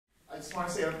just want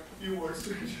to say a few words to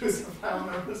introduce the panel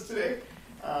members today.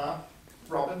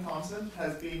 Robin Thompson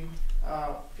has been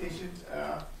a patient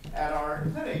at our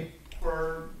clinic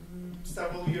for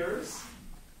several years,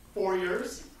 4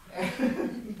 years.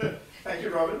 Thank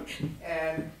you, Robin.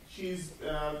 And she's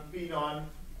been on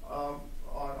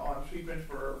treatment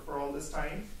for all this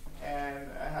time, and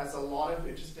has a lot of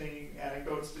interesting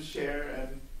anecdotes to share,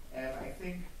 and I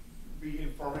think be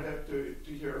informative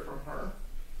to hear from her.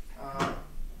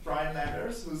 Brian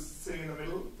Landers, who's sitting in the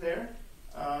middle there,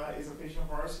 is a patient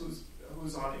of ours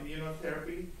who's on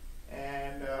immunotherapy,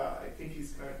 and I think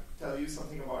he's going to tell you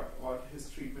something about his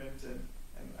treatment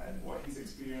and what he's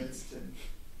experienced, and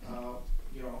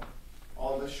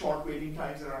all the short waiting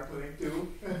times in our clinic too.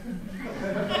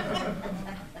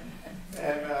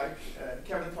 And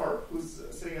Kevin Thorpe, who's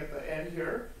sitting at the end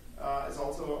here, is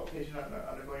also a patient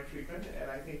undergoing treatment, and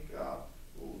I think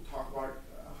we'll talk about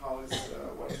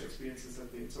what his experiences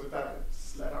have been. So with that,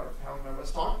 let's let our panel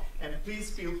members talk, and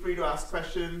please feel free to ask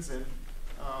questions and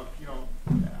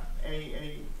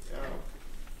any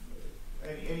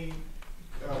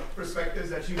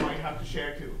perspectives that you might have to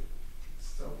share too.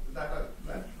 So with that,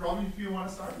 Robin, if you want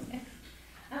to start.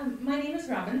 My name is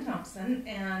Robin Thompson,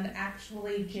 and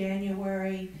actually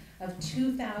January of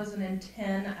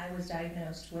 2010 I was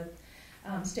diagnosed with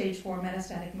stage 4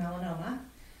 metastatic melanoma.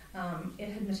 It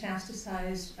had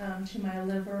metastasized to my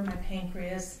liver, my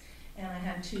pancreas, and I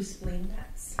had 2 spleen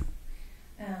mets.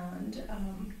 And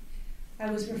I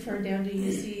was referred down to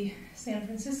UC San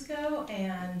Francisco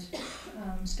and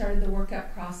started the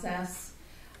workup process.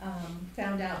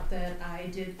 Found out that I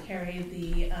did carry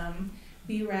the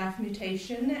BRAF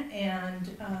mutation, and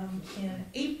in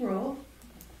April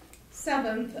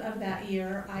 7th of that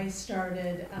year, I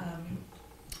started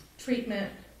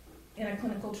treatment in a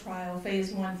clinical trial,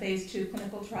 phase 1, phase 2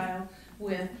 clinical trial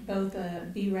with both a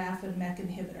BRAF and MEK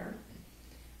inhibitor.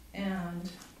 And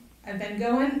I've been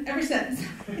going ever since.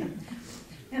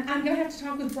 And I'm going to have to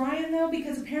talk with Brian, though,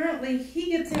 because apparently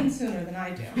he gets in sooner than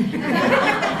I do.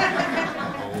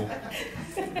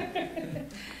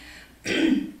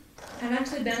 I've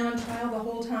actually been on trial the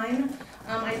whole time.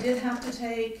 I did have to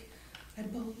take, I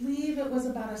believe it was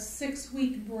about a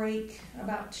 6-week break,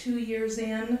 about 2 years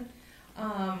in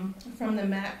from the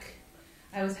MEK.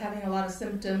 I was having a lot of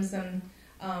symptoms and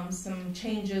some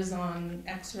changes on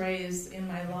x-rays in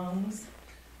my lungs.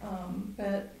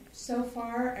 But so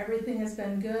far, everything has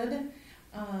been good.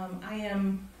 I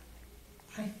am,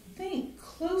 I think,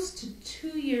 close to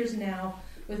 2 years now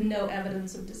with no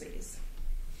evidence of disease.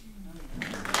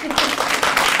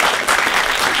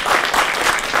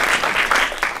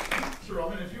 So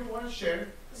Robin, if you want to share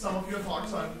some of your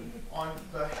thoughts on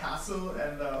the hassle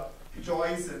and the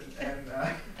joys and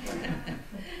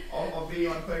of being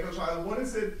on clinical trial, what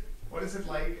is it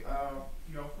like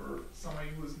for somebody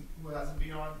who hasn't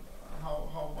been on?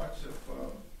 How much of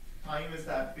time has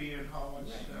that been, and how much?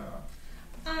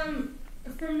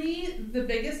 For me, the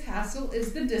biggest hassle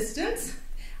is the distance.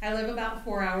 I live about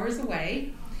 4 hours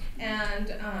away,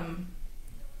 and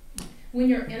when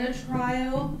you're in a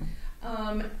trial,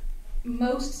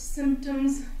 most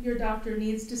symptoms your doctor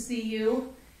needs to see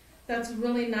you. That's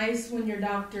really nice when your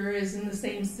doctor is in the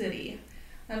same city.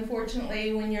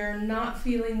 Unfortunately, when you're not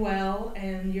feeling well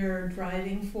and you're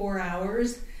driving 4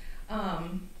 hours,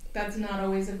 that's not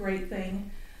always a great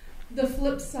thing. The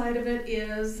flip side of it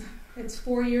is it's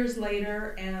 4 years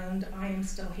later and I am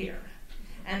still here.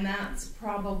 And that's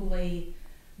probably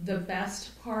the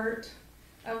best part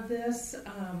of this.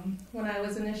 When I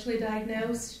was initially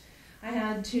diagnosed, I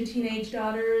had 2 teenage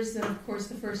daughters, and of course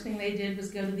the first thing they did was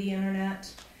go to the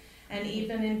internet. And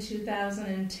even in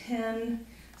 2010,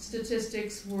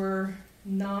 statistics were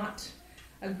not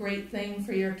a great thing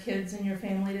for your kids and your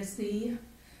family to see,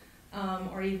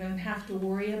 or even have to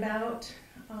worry about.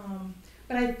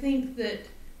 But I think that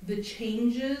the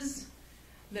changes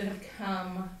that have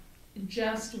come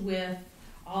just with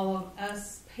all of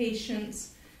us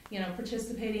patients,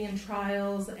 participating in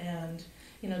trials, and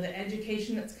the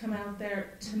education that's come out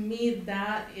there, to me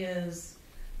that is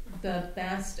the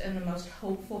best and the most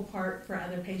hopeful part for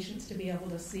other patients to be able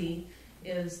to see,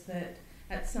 is that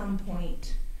at some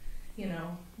point,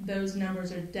 those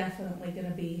numbers are definitely going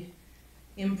to be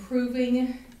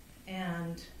improving,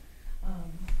 and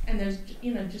there's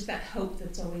just that hope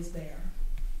that's always there.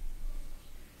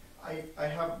 I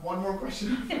have one more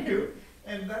question for you,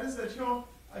 and that is that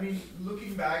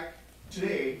looking back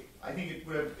today, I think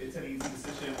it's an easy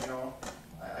decision.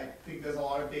 I think there's a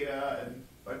lot of data,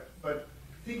 but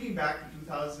thinking back to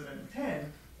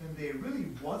 2010, and there really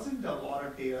wasn't a lot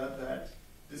of data that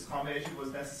this combination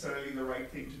was necessarily the right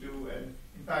thing to do, and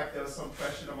In fact, there was some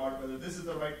question about whether this is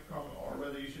the right compound or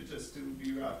whether you should just do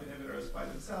BRAF inhibitors by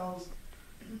themselves.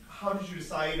 How did you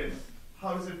decide, and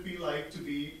how does it feel like to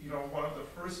be, one of the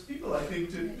first people, I think,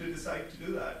 to decide to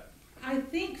do that? I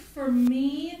think for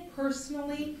me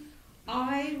personally,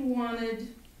 I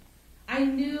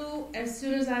knew as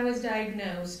soon as I was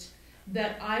diagnosed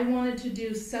that I wanted to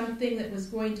do something that was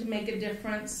going to make a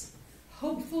difference,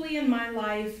 hopefully in my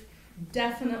life,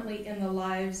 definitely in the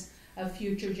lives of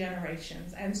future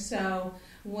generations. And so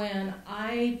when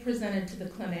I presented to the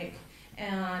clinic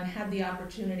and had the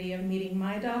opportunity of meeting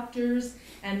my doctors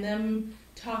and them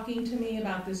talking to me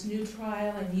about this new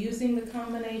trial and using the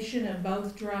combination of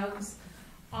both drugs,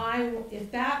 if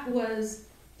that was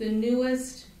the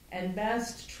newest and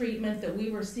best treatment that we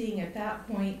were seeing at that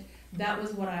point, that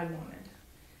was what I wanted.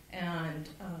 And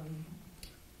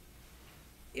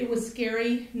it was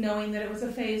scary knowing that it was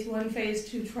a phase 1, phase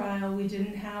 2 trial. We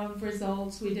didn't have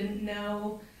results. We didn't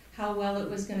know how well it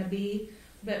was going to be.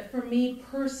 But for me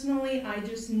personally, I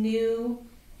just knew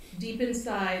deep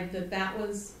inside that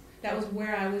was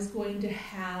where I was going to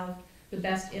have the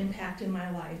best impact in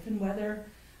my life. And whether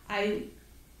I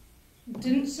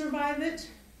didn't survive it,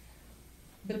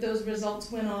 but those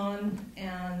results went on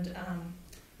and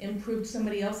improved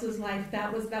somebody else's life,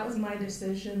 that was my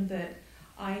decision, that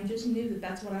I just knew that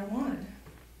that's what I wanted.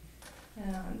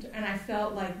 And I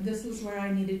felt like this is where I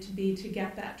needed to be to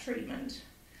get that treatment.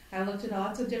 I looked at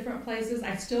lots of different places.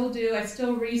 I still do. I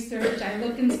still research. I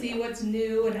look and see what's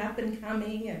new and up and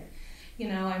coming. And,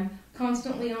 I'm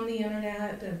constantly on the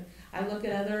internet. And I look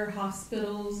at other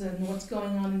hospitals and what's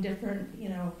going on in different,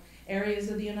 areas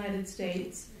of the United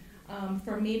States.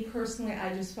 For me personally,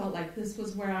 I just felt like this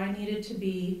was where I needed to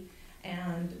be,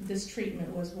 and this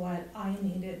treatment was what I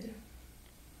needed.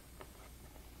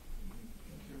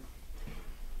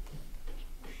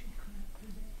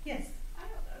 Yes?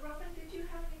 Robin, did you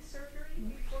have any surgery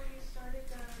before you started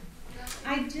the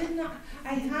I did not.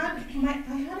 I had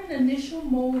an initial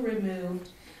mole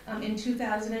removed in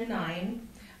 2009.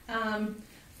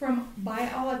 From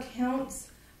by all accounts,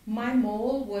 my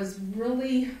mole was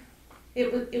really,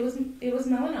 it was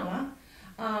melanoma.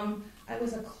 I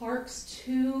was a Clark's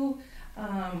 2.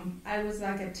 I was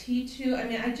like a T2. I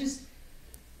mean,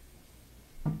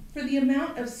 for the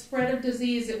amount of spread of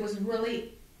disease, it was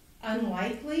really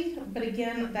unlikely. But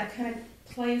again, that kind of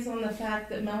plays on the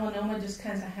fact that melanoma just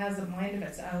kind of has a mind of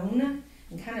its own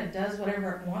and kind of does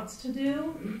whatever it wants to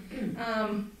do.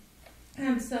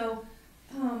 And so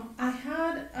I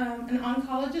had an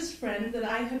oncologist friend that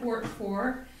I had worked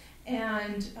for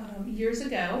and years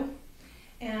ago,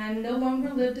 and no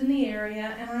longer lived in the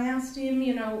area. And I asked him,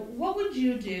 what would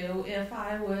you do if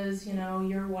I was,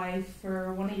 your wife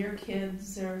or one of your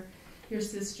kids or your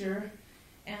sister?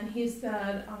 And he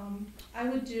said, I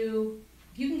would do,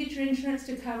 if you can get your insurance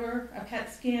to cover a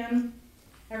PET scan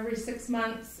every 6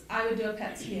 months, I would do a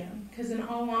PET scan. Because in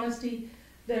all honesty,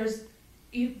 there's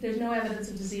no evidence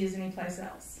of disease anyplace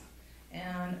else.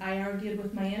 And I argued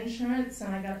with my insurance,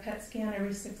 and I got a PET scan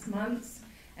every 6 months.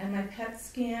 And my PET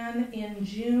scan in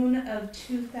June of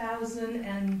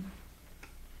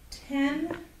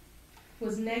 2010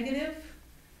 was negative,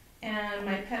 and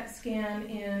my PET scan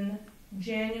in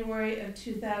January of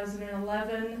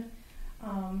 2011,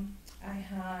 I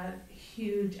had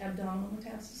huge abdominal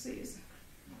metastases.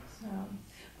 So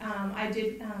I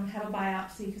did have a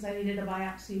biopsy because I needed a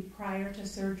biopsy prior to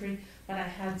surgery, but I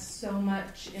had so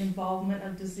much involvement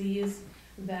of disease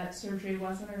that surgery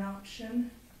wasn't an option.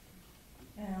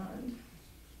 And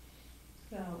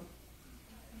so,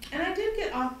 and I did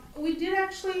get off, we did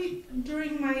actually,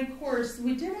 during my course,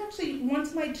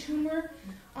 once my tumor,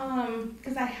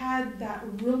 because I had that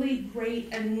really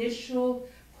great initial,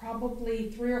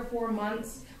 probably 3 or 4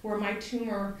 months where my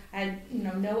tumor, I had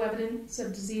no evidence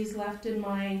of disease left in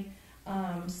my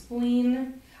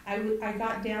spleen. I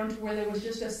got down to where there was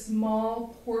just a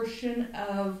small portion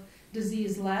of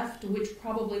disease left, which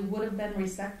probably would have been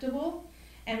resectable.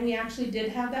 And we actually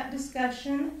did have that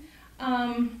discussion.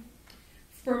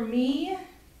 For me,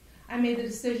 I made the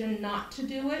decision not to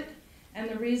do it. And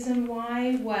the reason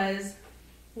why was,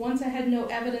 once I had no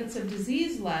evidence of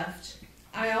disease left,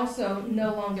 I also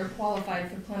no longer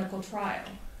qualified for clinical trial.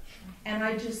 And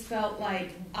I just felt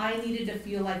like I needed to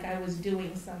feel like I was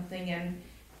doing something, and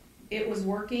it was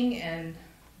working, and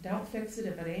don't fix it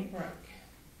if it ain't broke.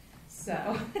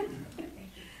 So.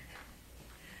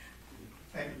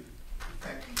 Thank you.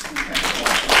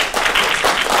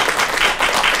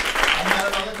 I had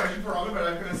another question for Robin, but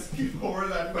I'm going to skip over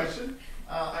that question.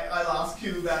 I'll ask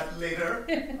you that later.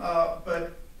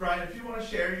 But Brian, if you want to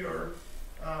share your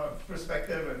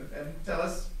perspective and tell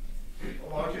us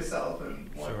about yourself and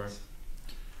what. Sure.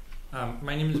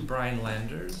 My name is Brian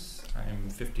Landers. I'm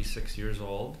 56 years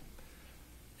old.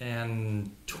 And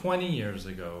 20 years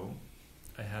ago,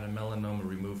 I had a melanoma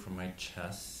removed from my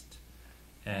chest,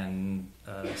 and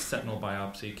a sentinel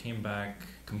biopsy came back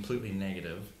completely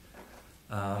negative.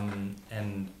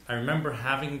 And I remember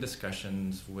having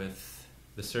discussions with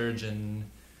the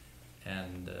surgeon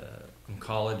and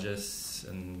oncologists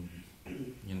and,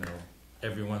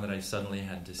 everyone that I suddenly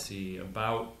had to see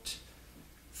about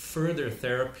further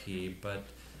therapy, but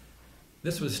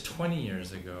this was 20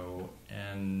 years ago,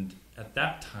 and at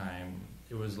that time,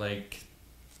 it was like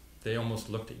they almost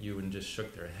looked at you and just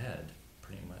shook their head,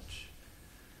 pretty much.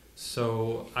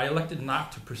 So I elected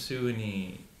not to pursue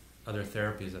any other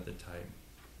therapies at the time.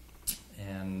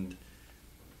 And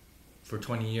for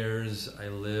 20 years, I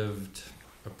lived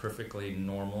a perfectly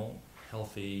normal,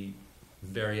 healthy,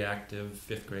 very active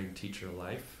 5th grade teacher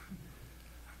life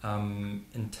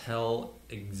until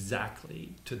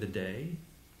exactly to the day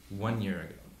 1 year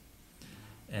ago.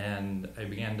 And I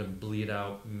began to bleed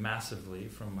out massively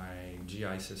from my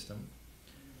GI system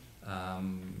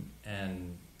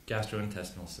and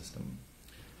gastrointestinal system.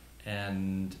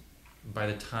 And by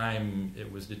the time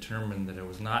it was determined that it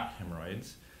was not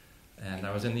hemorrhoids, and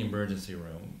I was in the emergency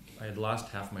room, I had lost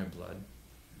half my blood.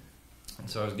 And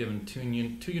so I was given 2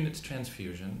 units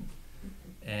transfusion,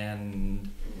 and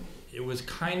it was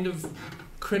kind of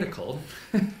critical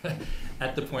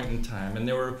at the point in time. And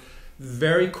they were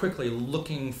very quickly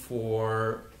looking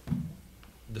for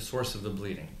the source of the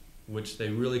bleeding, which they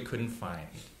really couldn't find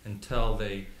until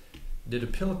they did a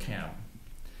pill cam.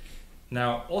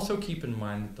 Now, also keep in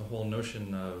mind that the whole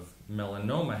notion of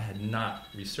melanoma had not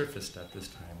resurfaced at this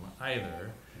time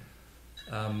either,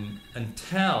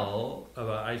 until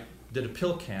I did a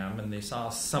pill cam and they saw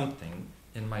something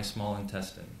in my small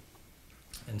intestine.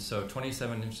 And so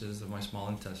 27 inches of my small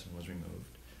intestine was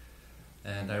removed.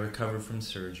 And I recovered from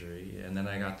surgery, and then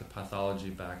I got the pathology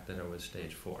back that it was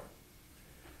stage 4.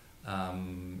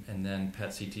 And then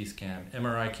PET CT scan,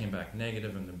 MRI came back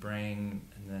negative in the brain,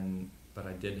 but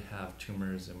I did have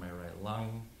tumors in my right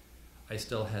lung. I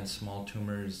still had small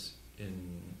tumors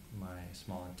in my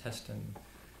small intestine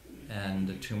and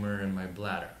a tumor in my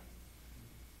bladder.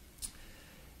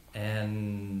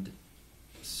 And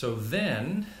so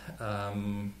then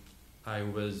my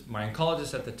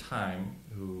oncologist at the time,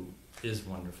 who is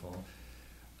wonderful,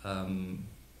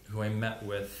 who I met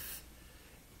with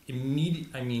it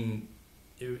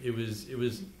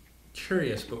was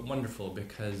curious but wonderful,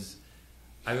 because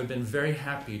I had been very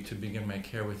happy to begin my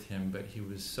care with him, but he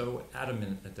was so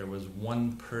adamant that there was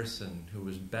one person who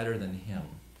was better than him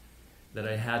that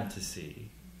I had to see,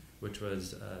 which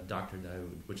was Dr. Daoud,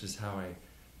 which is how I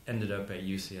ended up at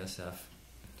UCSF.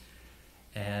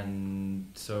 And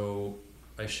so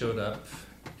I showed up,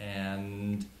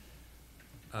 and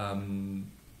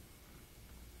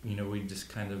we just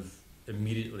kind of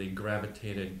immediately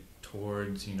gravitated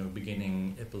towards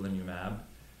beginning ipilimumab,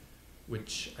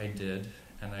 which I did,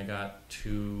 and I got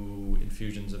 2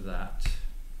 infusions of that,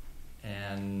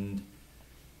 and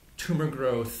tumor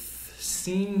growth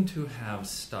seemed to have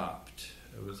stopped.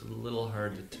 It was a little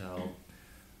hard to tell,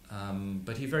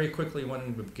 but he very quickly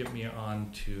wanted to get me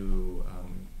on to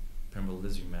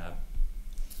pembrolizumab,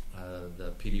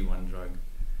 the PD-1 drug,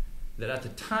 that at the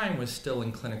time was still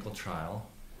in clinical trial.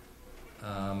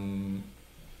 And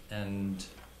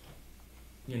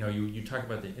you talk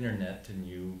about the internet, and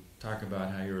you talk about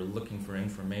how you're looking for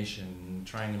information and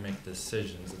trying to make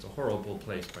decisions. It's a horrible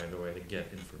place, by the way, to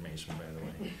get information, by the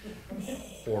way.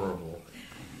 Horrible.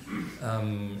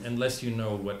 Unless you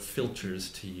know what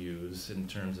filters to use in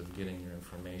terms of getting your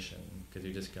information, because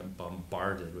you just get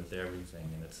bombarded with everything,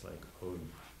 and it's like, oh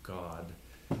God.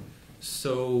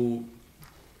 So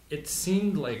it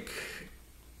seemed like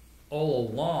all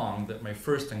along that my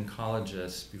first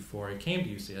oncologist, before I came to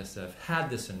UCSF, had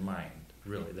this in mind,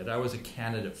 really, that I was a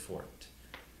candidate for it.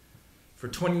 For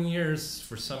 20 years,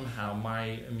 somehow,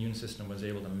 my immune system was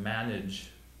able to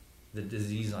manage the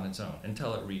disease on its own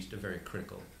until it reached a very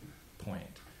critical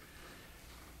point,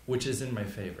 which is in my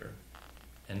favor.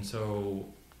 And so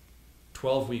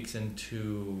 12 weeks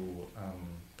into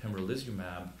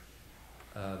pembrolizumab,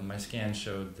 my scan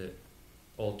showed that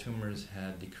all tumors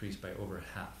had decreased by over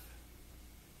half.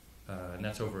 And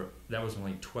that was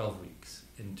only 12 weeks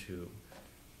into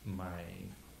my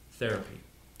therapy,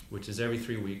 which is every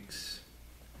 3 weeks.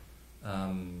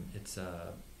 It's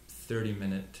a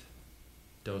 30-minute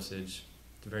dosage.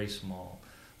 It's very small.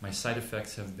 My side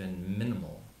effects have been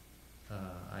minimal.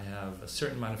 I have a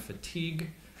certain amount of fatigue,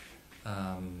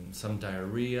 some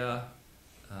diarrhea,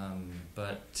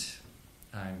 but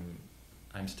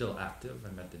I'm still active.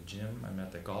 I'm at the gym. I'm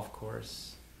at the golf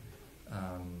course.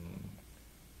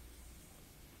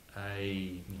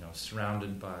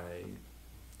 Surrounded by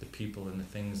the people and the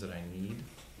things that I need.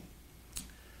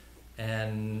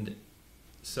 And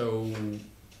so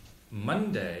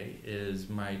Monday is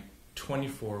my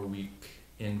 24-week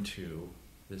into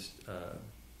this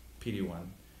PD1,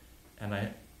 and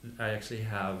I actually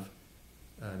have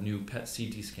new PET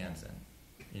CT scans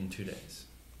in 2 days.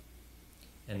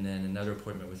 And then another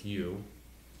appointment with you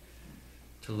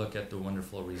to look at the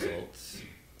wonderful results.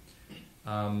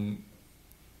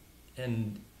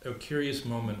 And a curious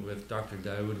moment with Dr.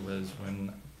 Daoud was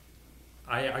when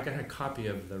I got a copy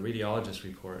of the radiologist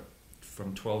report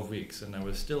from 12 weeks, and I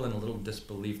was still in a little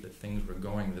disbelief that things were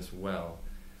going this well.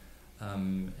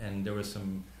 And there was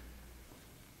some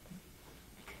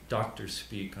doctor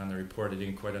speak on the report I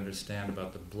didn't quite understand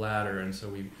about the bladder, and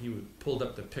so he pulled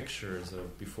up the pictures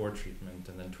of before treatment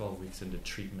and then 12 weeks into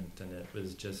treatment, and it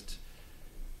was just,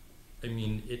 I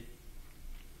don't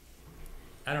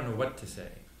know what to say.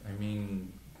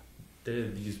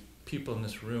 These people in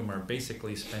this room are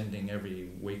basically spending every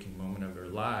waking moment of their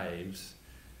lives,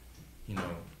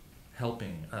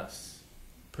 helping us,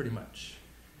 pretty much.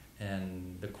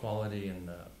 And the quality and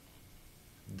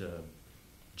the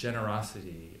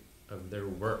generosity of their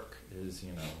work is,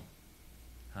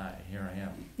 hi, here I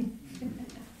am.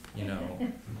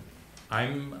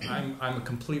 I'm a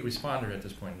complete responder at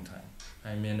this point in time.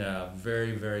 I'm in a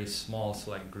very, very small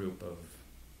select group of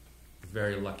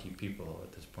very lucky people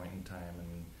at this point in time,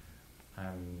 and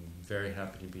I'm very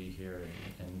happy to be here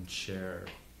and share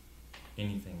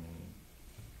anything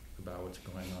about what's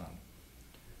going on.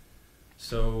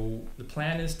 So the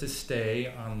plan is to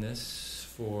stay on this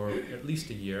for at least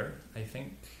a year, I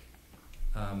think,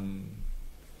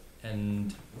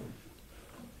 and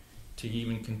to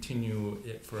even continue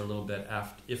it for a little bit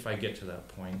after, if I get to that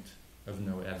point of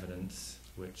no evidence,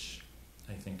 which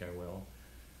I think I will.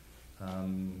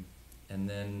 And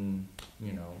then,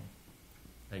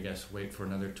 I guess wait for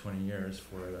another 20 years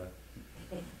for the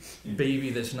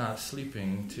baby that's not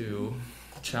sleeping to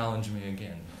challenge me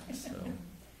again. So,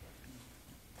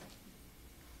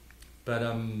 but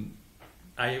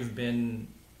I have been,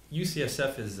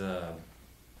 UCSF is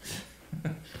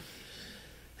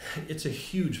it's a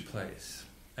huge place.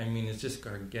 It's just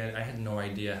gargantuan. I had no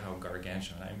idea how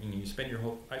gargantuan. You spend your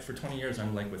whole, for 20 years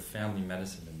I'm like with family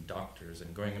medicine and doctors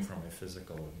and going in for my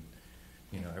physical and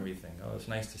everything. Oh, it's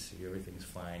nice to see you. Everything's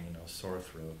fine. Sore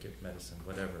throat, get medicine,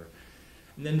 whatever.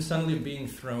 And then suddenly being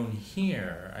thrown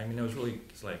here,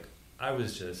 it's like, I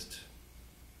was just,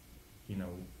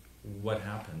 what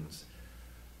happens?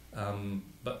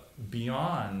 But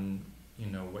beyond,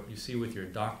 what you see with your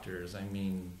doctors,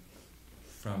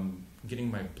 from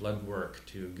getting my blood work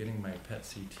to getting my PET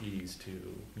CTs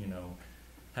to,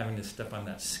 having to step on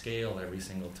that scale every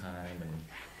single time,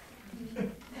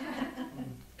 and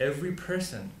every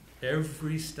person,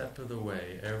 every step of the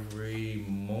way, every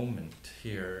moment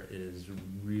here is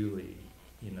really,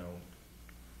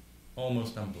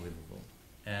 almost unbelievable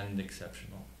and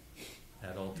exceptional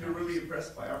at all times. You're really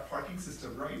impressed by our parking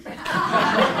system, right?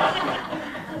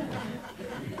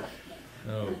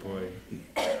 Oh boy.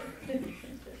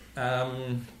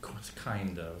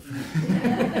 Kind of.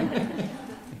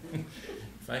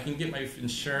 If I can get my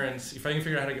insurance, if I can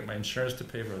figure out how to get my insurance to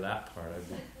pay for that part, I would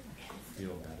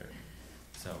feel better.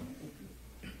 So.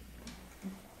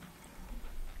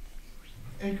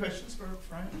 Any questions for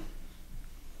Brian?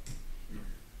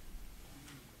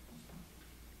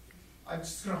 I'm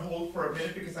just going to hold for a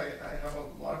minute because I have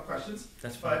a lot of questions.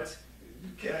 That's fine. But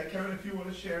Kevin, if you want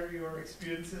to share your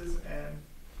experiences and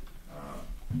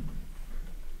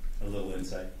a little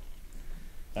insight.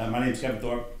 My name is Kevin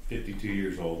Thorpe, 52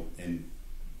 years old, and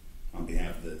on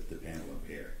behalf of the panel up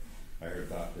here, I heard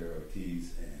Dr.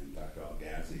 Ortiz and Dr.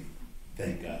 Algazi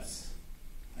thank us.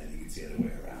 I think it's the other way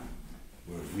around,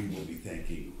 where we will be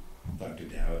thanking Dr.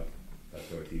 Dowd,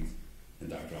 Dr. Ortiz,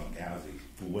 and Dr. Algazi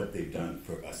for what they've done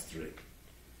for us three.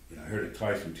 I heard it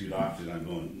twice from two doctors. I'm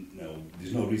going, no,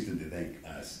 there's no reason to thank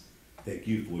us. Thank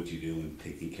you for what you do in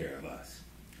taking care of us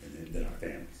and then our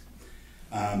families.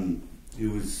 It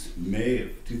was May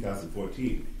of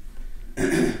 2014.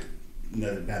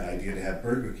 Another bad idea to have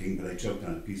Burger King, but I choked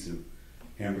on a piece of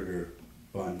hamburger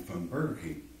bun from Burger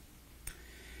King.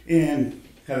 And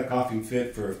had a coughing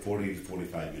fit for 40 to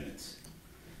 45 minutes.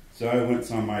 So I went and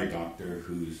saw my doctor,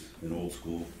 who's an old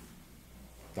school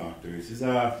doctor. He says,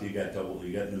 you got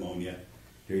pneumonia.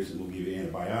 We'll give you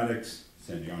antibiotics,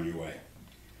 send you on your way.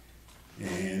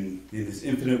 And in his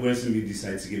infinite wisdom, he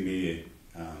decides to give me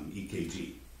an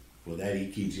EKG. Well, that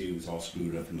EKG was all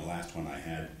screwed up from the last one I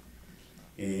had.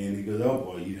 And he goes, oh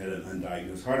boy, you had an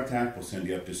undiagnosed heart attack. We'll send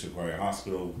you up to Sequoia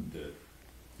Hospital. The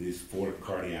these 4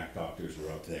 cardiac doctors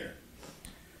were up there.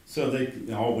 So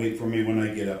they all wait for me when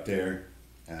I get up there.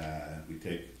 We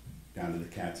take down to the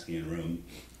CAT scan room.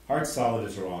 Heart solid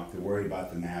as a rock. They're worried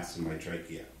about the mass in my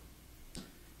trachea.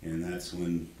 And that's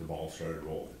when the ball started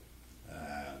rolling.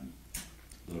 A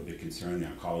little bit concerned. The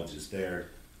oncologist there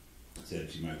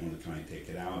said she might want to try and take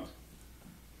it out.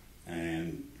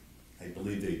 And I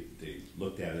believe they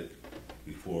looked at it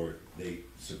before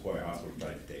Sequoia Hospital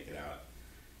tried to take it out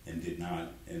and did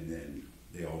not. And then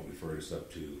they all referred us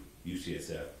up to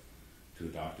UCSF to a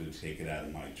doctor to take it out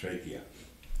of my trachea.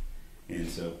 And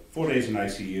so 4 days in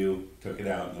ICU, took it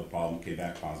out, no problem, came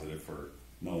back positive for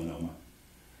melanoma.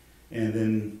 And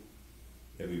then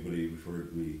everybody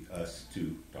referred us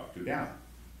to Dr. Dow.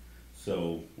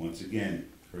 So once again,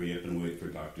 hurry up and wait for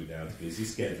Dr. Dow's busy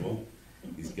schedule.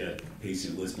 He's got a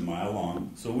patient list a mile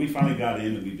long. So we finally got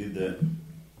in and we did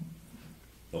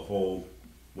the whole,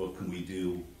 what can we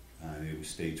do? It was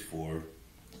stage 4.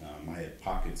 I had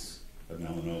pockets of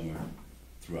melanoma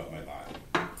throughout my body.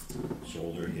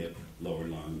 Shoulder, hip, lower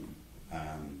lung.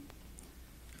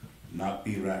 Not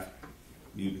BRAF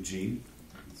mutant gene.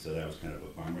 So that was kind of a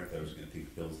bummer. I thought I was going to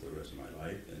take pills the rest of my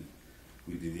life. And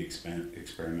we did the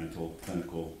experimental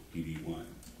clinical PD-1.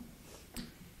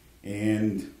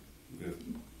 And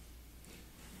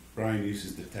Brian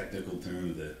uses the technical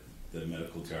term, the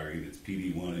medical jargon. It's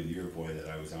PD-1 in Yervoy that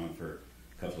I was on for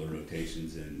a couple of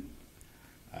rotations. And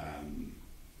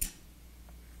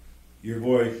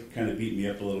Yervoy kind of beat me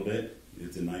up a little bit.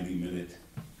 It's a 90-minute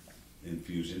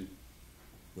infusion.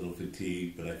 A little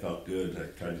fatigued, but I felt good. I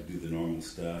tried to do the normal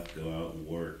stuff, go out and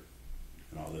work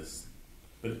and all this.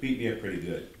 But it beat me up pretty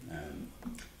good.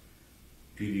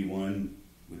 PD-1,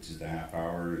 which is the half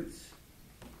hour,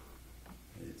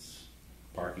 it's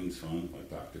parking's fun, like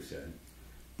doctor said.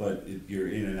 But you're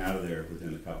in and out of there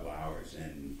within a couple of hours,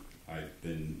 and I've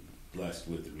been blessed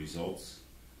with the results.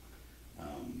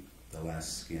 The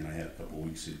last scan I had a couple of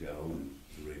weeks ago, and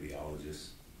the radiologist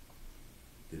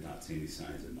did not see any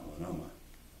signs of melanoma.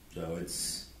 So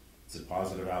it's a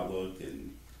positive outlook,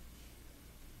 and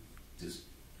just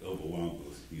overwhelmed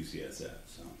with UCSF.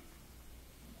 So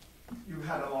You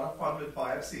had a lot of fun with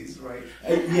biopsies, right?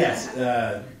 yes,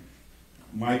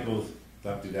 Michael,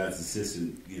 Dr. Dowd's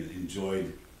assistant,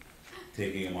 enjoyed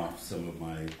taking him off some of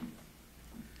my.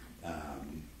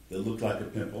 It looked like a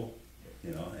pimple,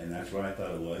 and that's what I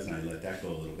thought it was, and I let that go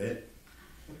a little bit.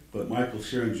 But Michael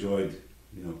sure enjoyed,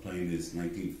 playing his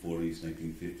 1940s,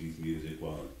 1950s music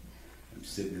while I'm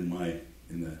sitting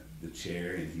in the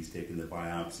chair, and he's taking the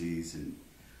biopsies, and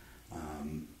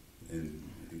I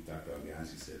think Dr.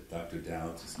 Algassi said, Dr.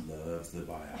 Dow just loves the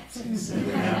biopsies.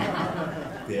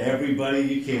 To everybody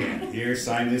you can. Here,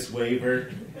 sign this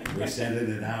waiver. We're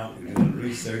sending it out. We're doing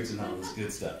research and all this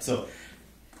good stuff. So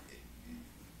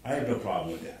I have no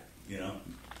problem with that,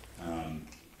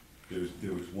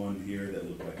 There was one here that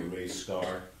looked like a raised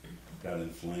scar, got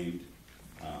inflamed.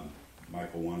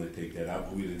 Michael wanted to take that out,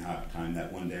 but we didn't have time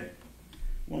that one day.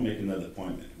 We'll make another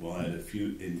appointment. We'll have a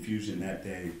infusion that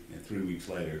day, and 3 weeks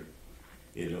later,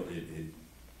 it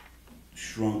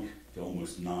shrunk to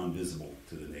almost non-visible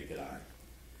to the naked eye.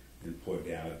 And poor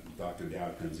Dowd, Dr.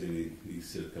 Dowd comes in, and he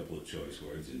said a couple of choice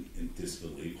words in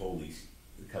disbelief, holy,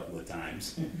 a couple of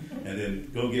times. And then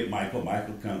go get Michael.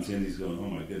 Michael comes in, he's going, oh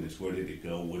my goodness, where did it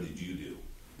go? What did you do?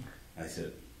 I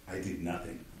said, I did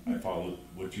nothing. I followed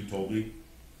what you told me,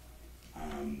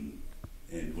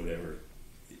 and whatever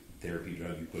therapy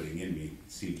drug you're putting in me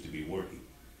seems to be working.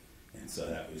 And so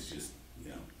that was just,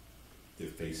 their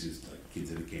faces like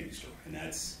kids in a candy store. And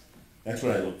that's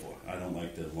what I look for. I don't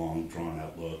like the long,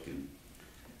 drawn-out look, and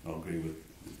I'll agree with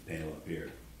the panel up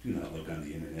here. Do not look on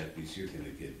the internet because you're going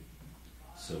to get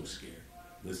so scared.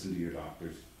 Listen to your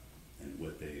doctors and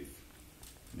what they've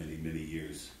many, many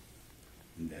years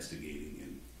investigating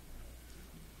and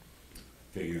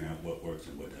figuring out what works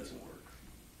and what doesn't work.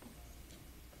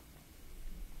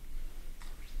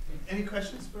 Any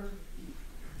questions for?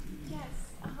 Yes,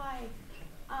 hi.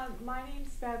 My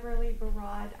name's Beverly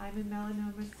Barad. I'm a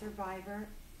melanoma survivor.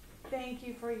 Thank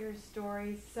you for your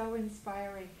story, so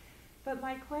inspiring. But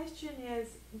my question is,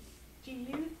 do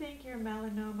you think your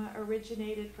melanoma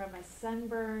originated from a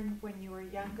sunburn when you were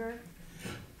younger?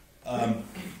 I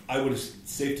would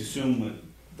safe to assume what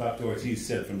Dr. Ortiz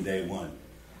said from day one.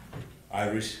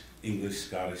 Irish, English,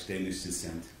 Scottish, Danish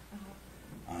descent.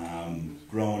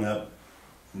 Growing up,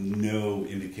 no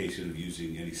indication of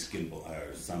using any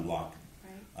sunblock.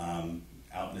 Right.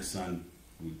 Out in the sun,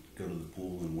 we'd go to the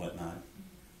pool and whatnot.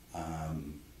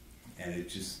 And it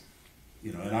just,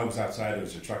 and I was outside, I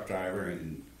was a truck driver,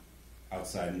 and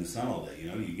outside in the sun all day,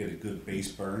 you get a good base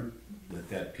burn, let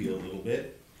that peel a little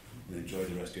bit, and enjoy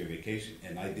the rest of your vacation.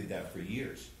 And I did that for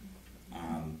years.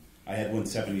 I had one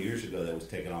 7 years ago that was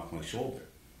taken off my shoulder,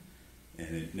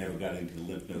 and it never got into the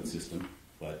lymph node system,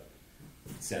 but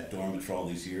it sat dormant for all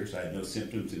these years. I had no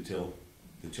symptoms until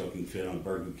the choking fit on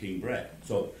Burger King bread.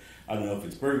 So I don't know if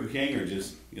it's Burger King or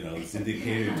just, it's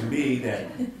indicated to me that,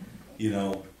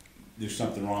 there's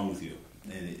something wrong with you.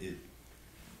 And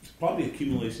it's probably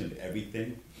accumulation of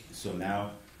everything. So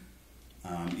now,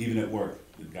 even at work,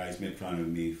 the guys make fun of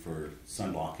me for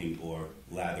sunblocking or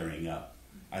lathering up.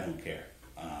 I don't care.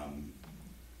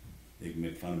 They can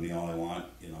make fun of me all I want.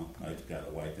 I've got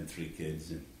a wife and 3 kids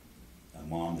and a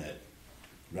mom that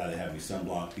would rather have me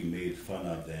sunblock be made fun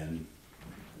of than,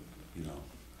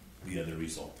 the other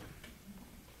result.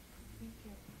 Thank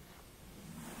you.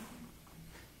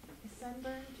 Is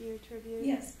sunburn, do you attribute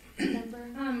Yes.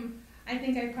 sunburn? I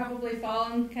think I probably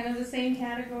fall in kind of the same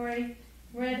category.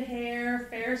 Red hair,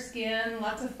 fair skin,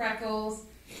 lots of freckles,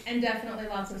 and definitely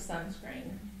lots of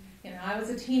sunscreen. I was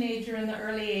a teenager in the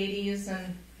early 80s,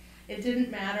 and it didn't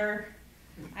matter.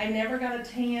 I never got a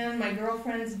tan. My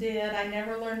girlfriends did. I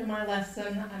never learned my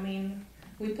lesson.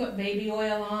 We put baby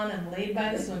oil on and laid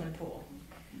by the swimming pool.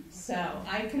 So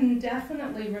I can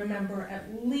definitely remember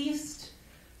at least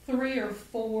 3 or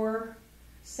 4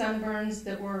 sunburns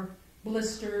that were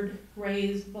blistered,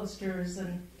 raised blisters,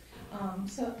 and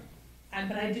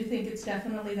but I do think it's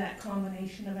definitely that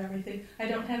combination of everything. I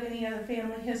don't have any other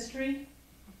family history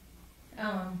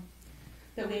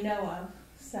that we know of,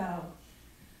 so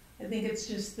I think it's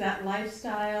just that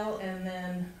lifestyle and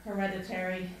then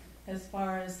hereditary as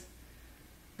far as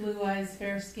blue eyes,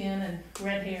 fair skin, and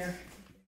red hair.